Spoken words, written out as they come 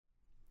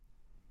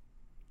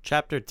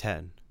Chapter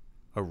 10.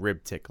 A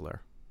Rib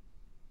Tickler.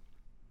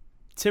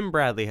 Tim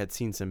Bradley had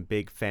seen some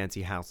big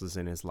fancy houses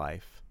in his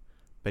life,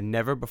 but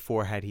never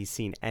before had he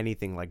seen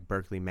anything like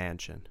Berkeley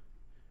Mansion.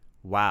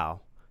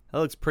 "Wow, that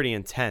looks pretty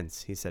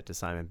intense," he said to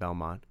Simon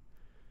Belmont.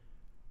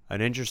 "An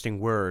interesting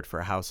word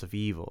for a house of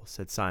evil,"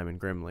 said Simon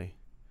grimly.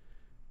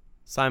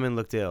 Simon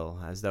looked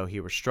ill, as though he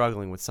were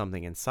struggling with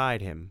something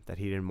inside him that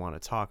he didn't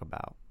want to talk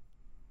about.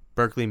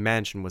 Berkeley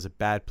Mansion was a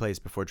bad place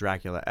before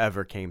Dracula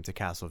ever came to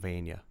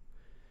Castlevania.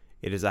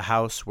 It is a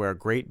house where a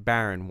great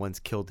baron once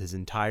killed his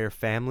entire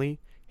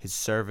family, his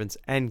servants,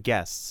 and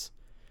guests,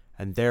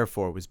 and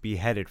therefore was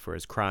beheaded for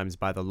his crimes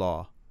by the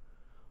law.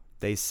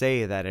 They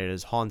say that it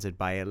is haunted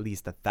by at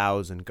least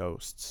 1,000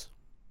 ghosts.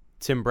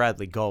 Tim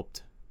Bradley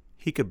gulped.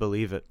 He could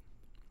believe it.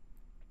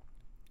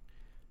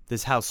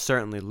 This house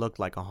certainly looked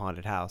like a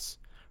haunted house,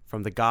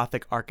 from the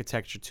Gothic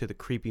architecture to the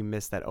creepy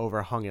mist that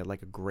overhung it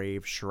like a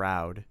grave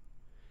shroud.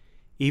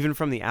 Even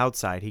from the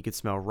outside, he could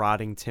smell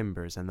rotting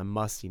timbers and the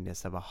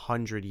mustiness of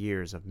 100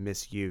 years of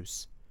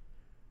misuse.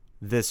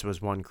 This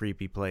was one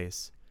creepy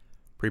place.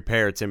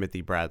 Prepare, Timothy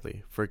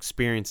Bradley, for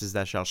experiences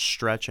that shall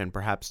stretch and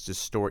perhaps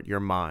distort your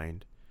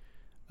mind.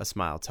 A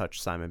smile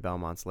touched Simon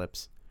Belmont's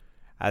lips.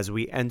 As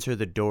we enter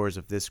the doors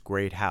of this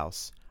great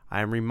house, I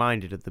am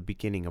reminded of the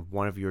beginning of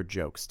one of your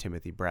jokes,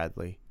 Timothy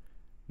Bradley.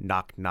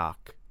 Knock,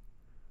 knock.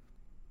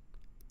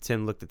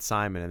 Tim looked at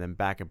Simon and then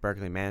back at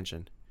Berkeley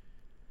Mansion.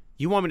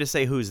 "You want me to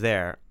say who's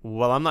there?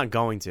 Well, I'm not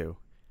going to."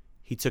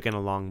 He took in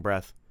a long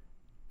breath.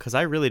 "'Cause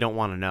I really don't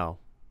want to know."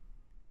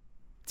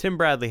 Tim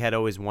Bradley had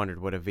always wondered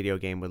what a video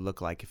game would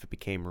look like if it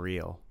became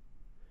real.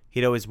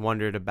 He'd always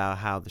wondered about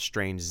how the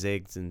strange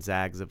zigs and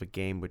zags of a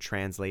game would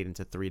translate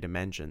into 3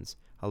 dimensions,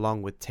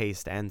 along with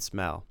taste and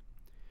smell.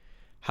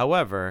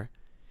 However,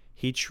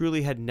 he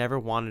truly had never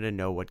wanted to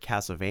know what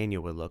Castlevania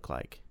would look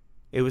like.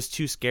 It was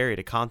too scary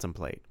to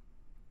contemplate.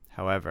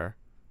 However,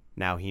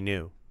 now he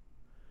knew.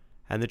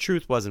 And the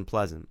truth wasn't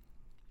pleasant.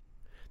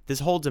 This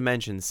whole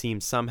dimension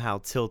seemed somehow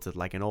tilted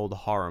like an old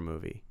horror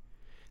movie.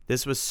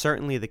 This was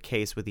certainly the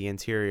case with the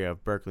interior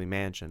of Berkeley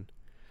Mansion.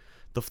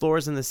 The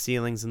floors and the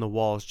ceilings and the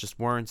walls just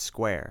weren't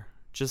square,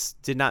 just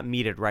did not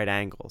meet at right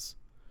angles.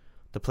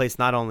 The place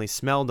not only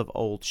smelled of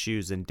old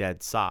shoes and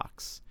dead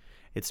socks,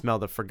 it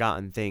smelled of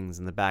forgotten things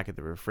in the back of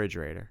the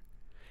refrigerator.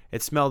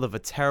 It smelled of a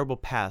terrible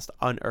past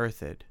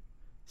unearthed,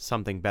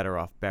 something better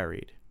off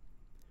buried.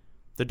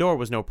 The door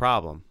was no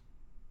problem.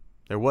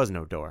 There was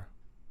no door.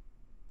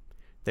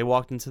 They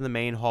walked into the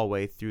main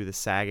hallway through the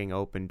sagging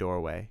open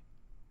doorway.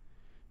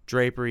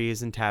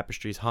 Draperies and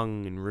tapestries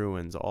hung in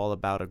ruins all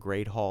about a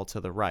great hall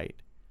to the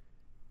right.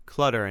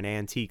 Clutter and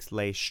antiques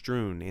lay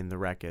strewn in the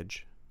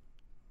wreckage.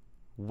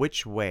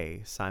 "Which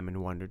way?"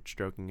 Simon wondered,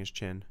 stroking his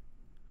chin.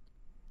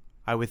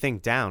 "I would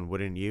think down,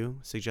 wouldn't you?"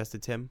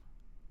 suggested Tim.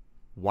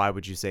 "Why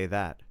would you say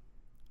that?"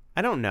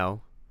 "I don't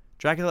know.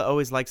 Dracula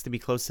always likes to be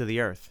close to the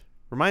earth.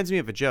 Reminds me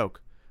of a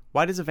joke.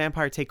 Why does a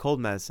vampire take cold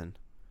medicine?"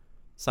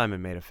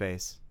 Simon made a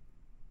face.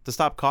 "To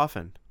stop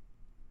coughing."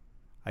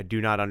 "I do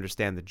not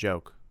understand the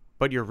joke,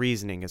 but your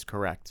reasoning is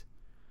correct.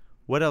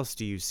 What else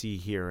do you see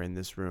here in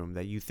this room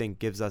that you think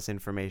gives us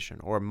information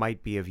or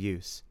might be of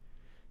use?"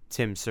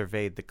 Tim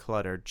surveyed the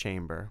cluttered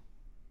chamber.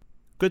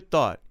 "Good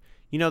thought.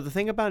 You know, the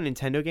thing about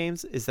Nintendo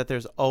games is that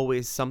there's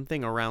always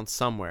something around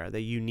somewhere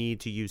that you need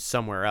to use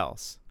somewhere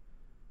else."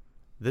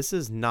 "This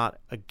is not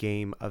a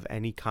game of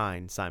any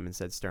kind," Simon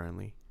said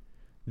sternly.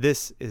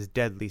 "This is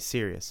deadly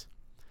serious."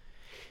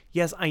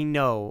 "Yes, I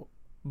know,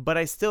 but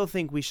I still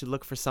think we should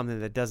look for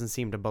something that doesn't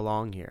seem to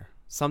belong here.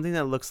 Something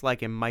that looks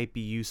like it might be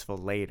useful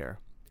later."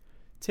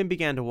 Tim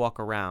began to walk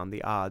around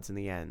the odds and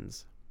the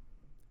ends.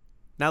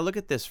 "Now look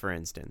at this, for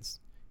instance."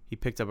 He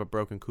picked up a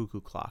broken cuckoo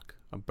clock.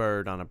 A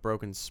bird on a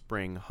broken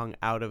spring hung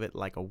out of it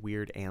like a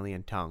weird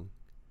alien tongue.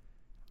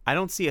 "I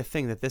don't see a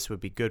thing that this would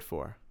be good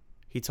for."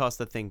 He tossed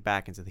the thing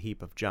back into the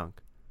heap of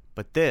junk.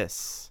 "But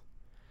this...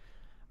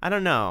 I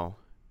don't know.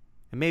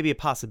 It may be a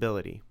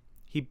possibility."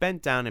 He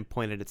bent down and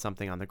pointed at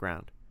something on the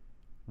ground.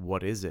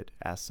 "What is it?"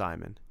 asked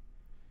Simon.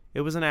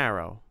 It was an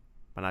arrow,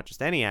 but not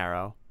just any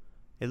arrow.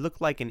 It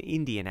looked like an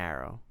Indian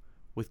arrow,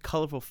 with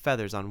colorful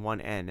feathers on one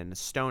end and a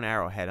stone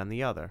arrowhead on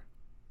the other.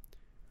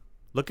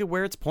 "Look at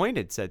where it's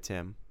pointed," said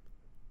Tim.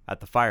 "At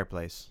the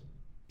fireplace."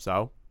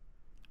 "So?"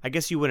 "I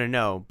guess you wouldn't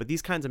know, but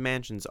these kinds of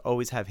mansions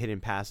always have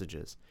hidden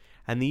passages,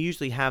 and they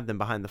usually have them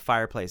behind the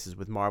fireplaces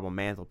with marble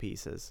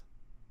mantelpieces."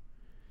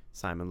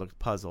 Simon looked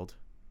puzzled.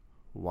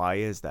 "Why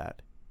is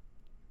that?"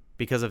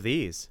 "Because of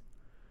these."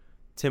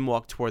 Tim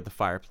walked toward the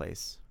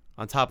fireplace.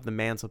 On top of the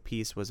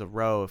mantelpiece was a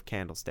row of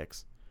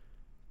candlesticks.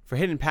 "For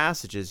hidden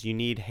passages, you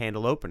need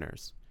handle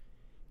openers."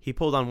 He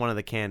pulled on one of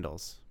the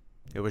candles.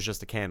 It was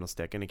just a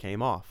candlestick, and it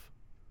came off.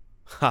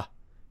 "Ha!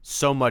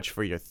 So much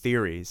for your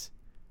theories."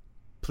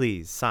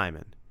 "Please,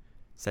 Simon,"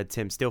 said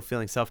Tim, still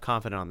feeling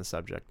self-confident on the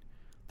subject.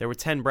 There were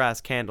 10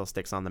 brass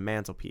candlesticks on the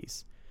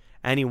mantelpiece,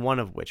 any one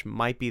of which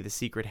might be the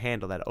secret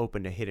handle that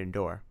opened a hidden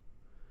door.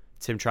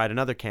 Tim tried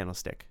another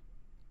candlestick.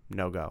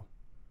 No go.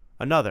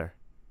 Another.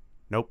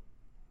 Nope.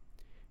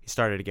 He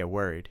started to get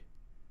worried.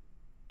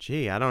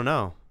 "Gee, I don't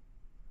know."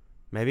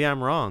 Maybe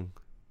I'm wrong.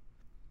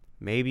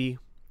 Maybe.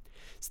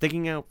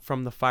 Sticking out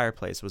from the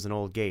fireplace was an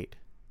old gate.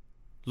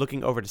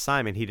 Looking over to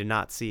Simon, he did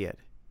not see it.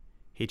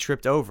 He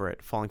tripped over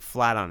it, falling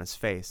flat on his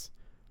face.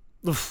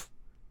 "Oof,"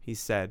 he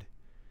said.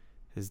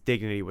 His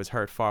dignity was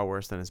hurt far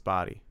worse than his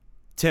body.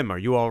 "Tim, are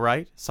you all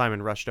right?"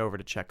 Simon rushed over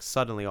to check,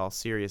 suddenly all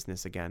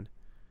seriousness again.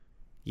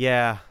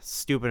 "Yeah,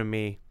 stupid of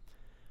me.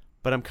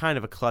 But I'm kind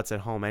of a klutz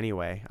at home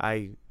anyway.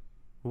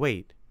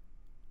 Wait.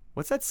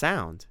 What's that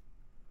sound?"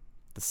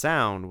 The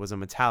sound was a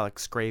metallic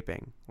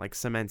scraping, like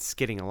cement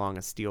skidding along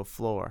a steel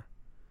floor.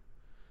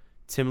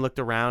 Tim looked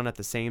around at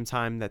the same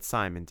time that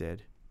Simon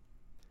did.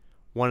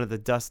 One of the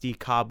dusty,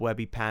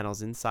 cobwebby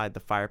panels inside the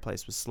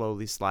fireplace was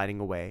slowly sliding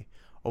away,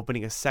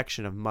 opening a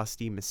section of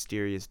musty,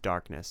 mysterious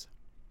darkness.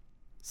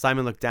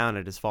 Simon looked down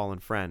at his fallen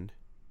friend.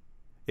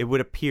 "It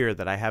would appear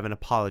that I have an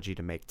apology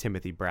to make,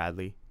 Timothy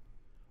Bradley."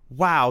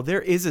 "Wow,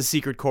 there is a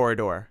secret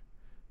corridor!"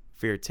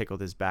 Fear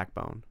tickled his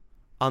backbone.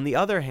 "On the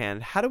other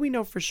hand, how do we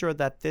know for sure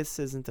that this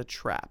isn't a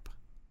trap?"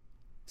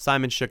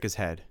 Simon shook his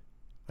head.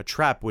 "A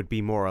trap would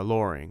be more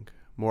alluring,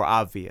 more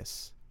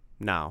obvious.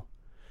 Now,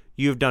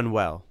 you have done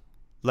well.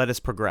 Let us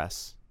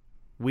progress.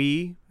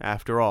 We,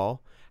 after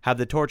all, have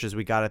the torches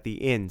we got at the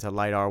inn to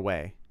light our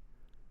way."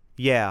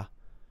 "Yeah,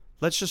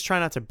 let's just try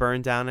not to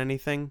burn down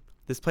anything.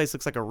 This place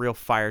looks like a real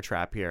fire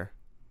trap here."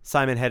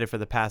 Simon headed for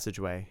the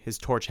passageway, his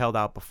torch held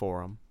out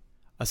before him.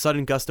 A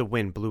sudden gust of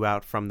wind blew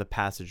out from the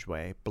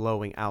passageway,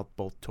 blowing out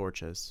both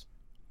torches.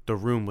 The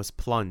room was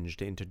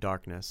plunged into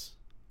darkness.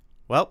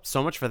 "Well,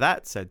 so much for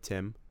that," said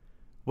Tim.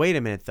 "Wait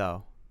a minute,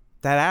 though.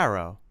 That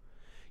arrow.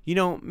 You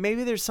know,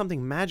 maybe there's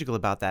something magical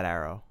about that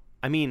arrow.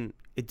 I mean,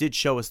 it did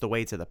show us the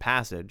way to the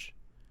passage."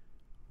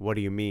 "What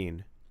do you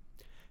mean?"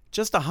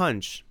 "Just a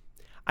hunch.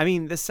 I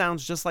mean, this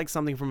sounds just like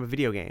something from a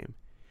video game.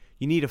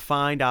 You need to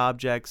find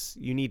objects,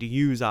 you need to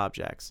use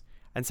objects,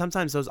 and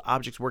sometimes those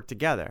objects work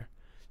together.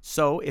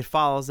 So it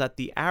follows that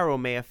the arrow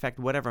may affect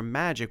whatever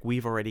magic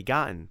we've already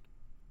gotten."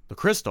 "The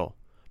crystal!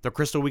 The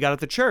crystal we got at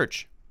the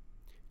church!"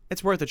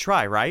 "It's worth a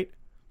try, right?"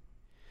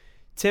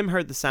 Tim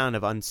heard the sound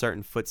of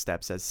uncertain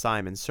footsteps as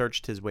Simon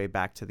searched his way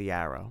back to the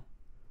arrow.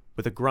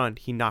 With a grunt,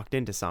 he knocked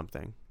into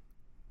something.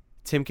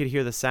 Tim could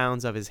hear the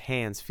sounds of his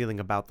hands feeling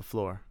about the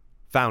floor.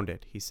 "Found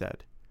it," he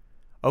said.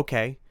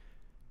 "Okay.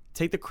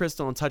 Take the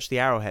crystal and touch the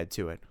arrowhead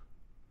to it."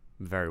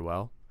 "Very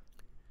well."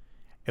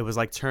 It was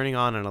like turning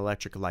on an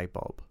electric light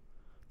bulb.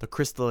 The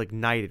crystal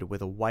ignited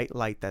with a white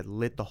light that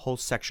lit the whole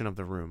section of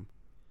the room.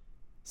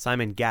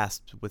 Simon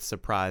gasped with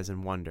surprise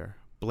and wonder,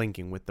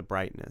 blinking with the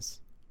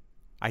brightness.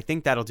 "I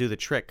think that'll do the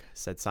trick,"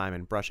 said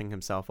Simon, brushing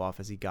himself off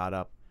as he got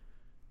up.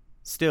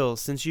 "Still,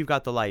 since you've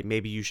got the light,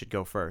 maybe you should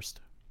go first."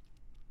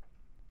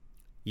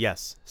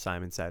 "Yes,"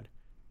 Simon said.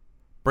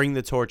 "Bring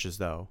the torches,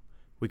 though.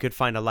 We could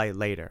find a light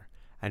later,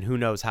 and who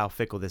knows how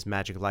fickle this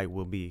magic light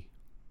will be."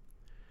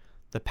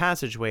 The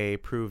passageway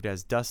proved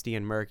as dusty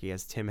and murky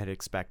as Tim had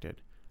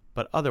expected,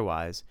 but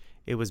otherwise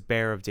it was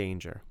bare of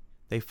danger.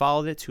 They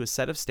followed it to a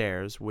set of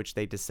stairs, which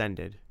they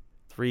descended.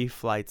 3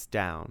 flights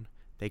down,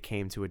 they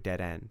came to a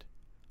dead end.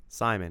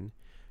 Simon,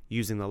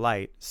 using the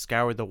light,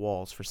 scoured the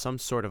walls for some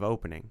sort of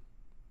opening.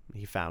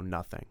 He found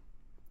nothing.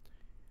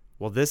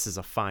 "Well, this is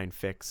a fine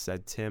fix,"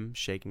 said Tim,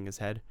 shaking his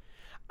head.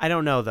 "I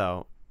don't know,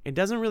 though. It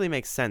doesn't really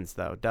make sense,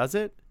 though, does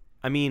it?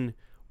 I mean,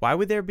 why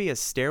would there be a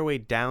stairway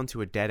down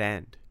to a dead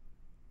end?"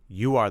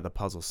 "You are the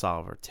puzzle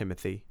solver,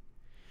 Timothy."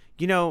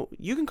 "You know,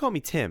 you can call me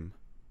Tim."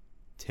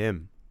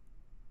 "Tim."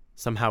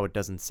 Somehow it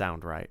doesn't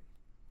sound right.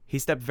 He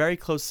stepped very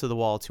close to the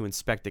wall to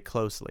inspect it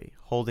closely,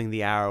 holding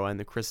the arrow and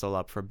the crystal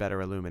up for better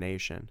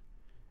illumination.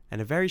 And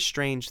a very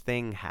strange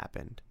thing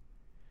happened.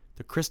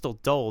 The crystal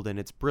dulled in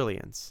its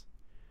brilliance.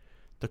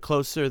 The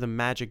closer the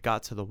magic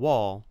got to the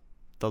wall,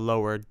 the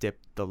lower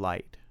dipped the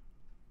light.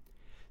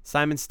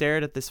 Simon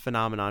stared at this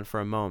phenomenon for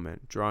a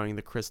moment, drawing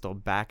the crystal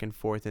back and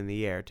forth in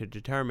the air to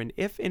determine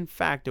if in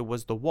fact it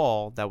was the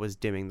wall that was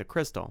dimming the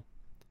crystal.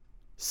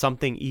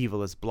 "Something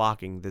evil is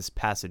blocking this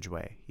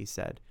passageway," he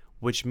said,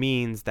 "which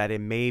means that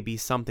it may be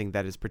something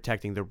that is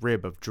protecting the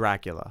rib of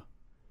Dracula."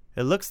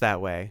 "It looks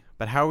that way,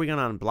 but how are we going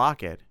to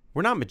unblock it?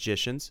 We're not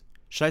magicians.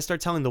 Should I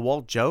start telling the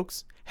wall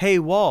jokes? Hey,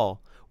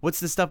 wall, what's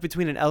the stuff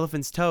between an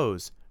elephant's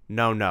toes?"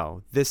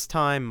 No, this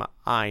time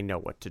I know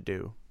what to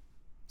do."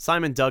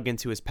 Simon dug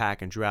into his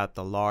pack and drew out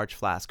the large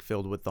flask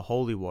filled with the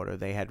holy water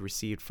they had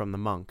received from the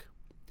monk.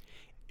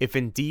 "If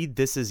indeed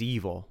this is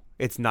evil,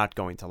 it's not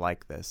going to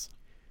like this."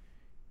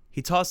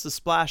 He tossed a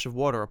splash of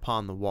water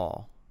upon the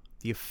wall.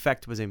 The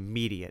effect was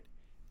immediate.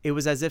 It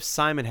was as if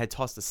Simon had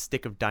tossed a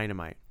stick of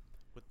dynamite.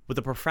 With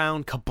a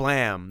profound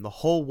kablam, the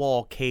whole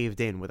wall caved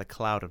in with a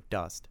cloud of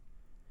dust.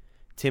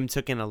 Tim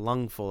took in a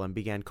lungful and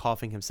began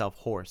coughing himself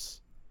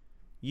hoarse.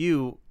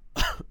 "You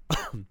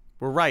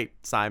were right,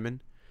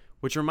 Simon.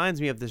 Which reminds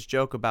me of this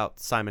joke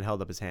about—" Simon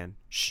held up his hand.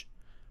 "Shh!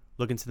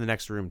 Look into the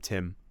next room,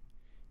 Tim."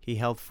 He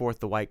held forth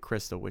the white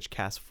crystal, which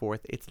cast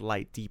forth its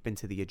light deep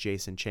into the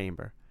adjacent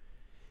chamber.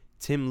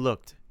 Tim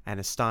looked,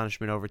 and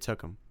astonishment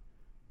overtook him.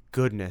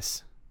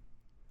 "Goodness!"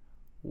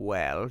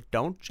 Well,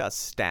 don't just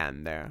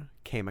stand there,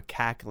 came a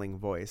cackling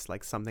voice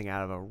like something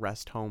out of a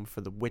rest home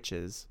for the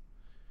witches.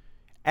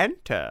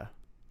 Enter,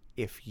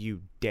 if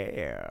you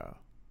dare.